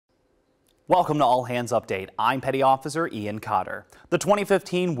Welcome to All Hands Update. I'm Petty Officer Ian Cotter. The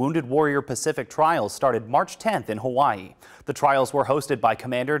 2015 Wounded Warrior Pacific Trials started March 10th in Hawaii. The trials were hosted by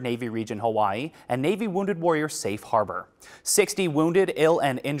Commander Navy Region Hawaii and Navy Wounded Warrior Safe Harbor. 60 wounded, ill,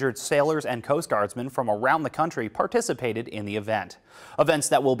 and injured sailors and Coast Guardsmen from around the country participated in the event. Events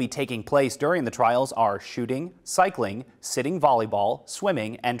that will be taking place during the trials are shooting, cycling, sitting volleyball,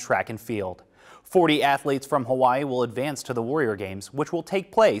 swimming, and track and field. 40 athletes from Hawaii will advance to the Warrior Games, which will take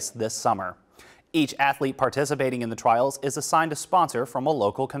place this summer. Each athlete participating in the trials is assigned a sponsor from a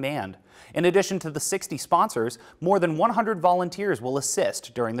local command. In addition to the 60 sponsors, more than 100 volunteers will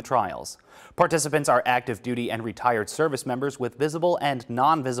assist during the trials. Participants are active duty and retired service members with visible and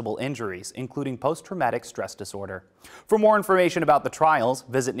non-visible injuries, including post-traumatic stress disorder. For more information about the trials,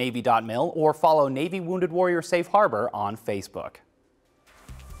 visit Navy.mil or follow Navy Wounded Warrior Safe Harbor on Facebook.